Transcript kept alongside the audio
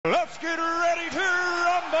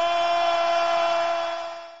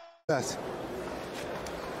Yes.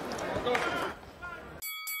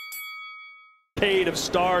 Of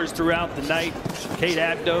stars throughout the night. Kate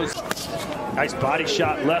Abdo's nice body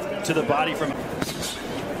shot left to the body from.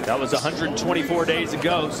 That was 124 days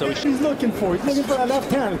ago. So he's looking for that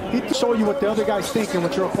left hand. He can show you what the other guy's thinking,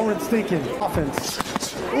 what your opponent's thinking. Offense.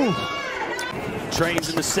 Ooh. Trains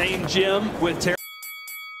in the same gym with Terry.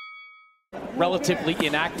 Relatively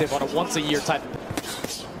inactive on a once-a-year type.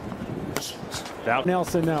 Bout.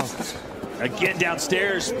 Nelson now. Again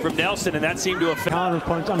downstairs from Nelson, and that seemed to affect. Counter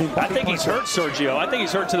punch. I mean, I think he's hurt, Sergio. I think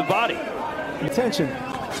he's hurt to the body. Attention.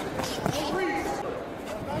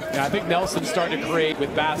 Yeah, I think Nelson's starting to create with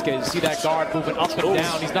Vazquez. See that guard moving up and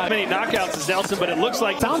down. He's not many knockouts as Nelson, but it looks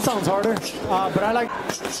like sounds harder. But I like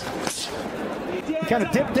kind of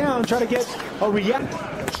dip down, try to get a react.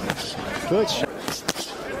 Good shot.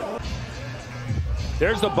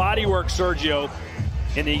 There's the body work, Sergio,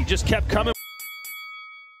 and he just kept coming.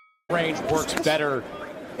 Range works better.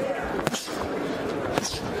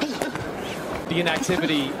 The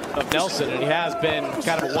inactivity of Nelson, and he has been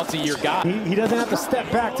kind of a once-a-year guy. He doesn't have to step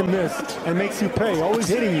back to miss, and makes you pay. Always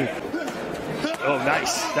hitting you. Oh,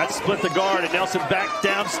 nice. That split the guard, and Nelson back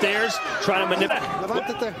downstairs, trying to manipulate.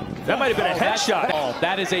 That might have been a headshot.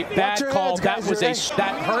 That is a bad call. That was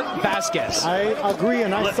that hurt Vazquez. I agree,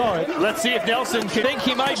 and I saw it. Let's see if Nelson can think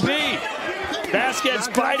he might be. Vazquez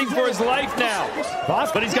fighting for his life now,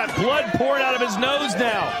 but he's got blood pouring out of his nose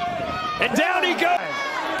now. And down he goes.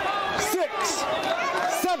 6,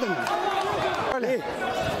 7.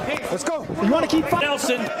 Let's go. You want to keep fighting?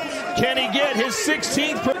 Nelson, can he get his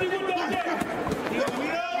 16th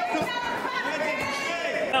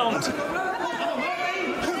round?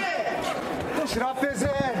 Push it off his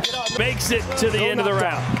head. Makes it to the end of the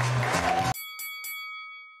round.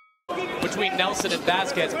 Between Nelson and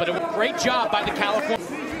Vazquez, but a great job by the California.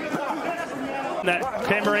 That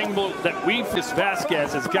camera angle that this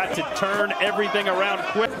Vazquez has got to turn everything around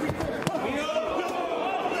quick.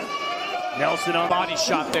 Nelson on body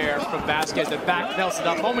shot there from Vazquez that backed Nelson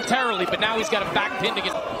up momentarily, but now he's got a back pin to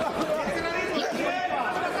get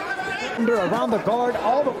under around the guard,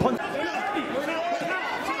 all the punch.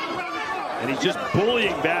 And he's just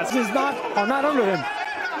bullying Vazquez. Is not under him.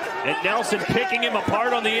 And Nelson picking him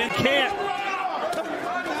apart on the end. Can't.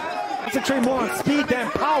 Concentrate more on speed than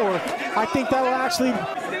power. I think that will actually.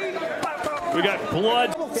 We got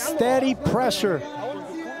blood. Steady pressure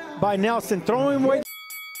by Nelson, throwing away.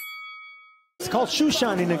 It's called shoe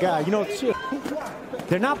shining a guy. You know,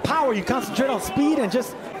 they're not power. You concentrate on speed and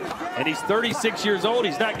just. And he's 36 years old.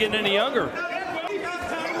 He's not getting any younger.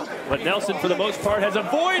 But Nelson, for the most part, has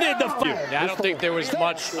avoided the fight. Yeah, I don't think there was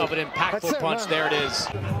much of an impactful punch. There it is.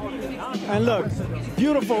 And look,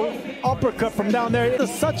 beautiful uppercut from down there. It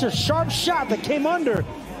was such a sharp shot that came under.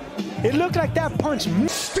 It looked like that punch.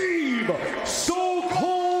 Steve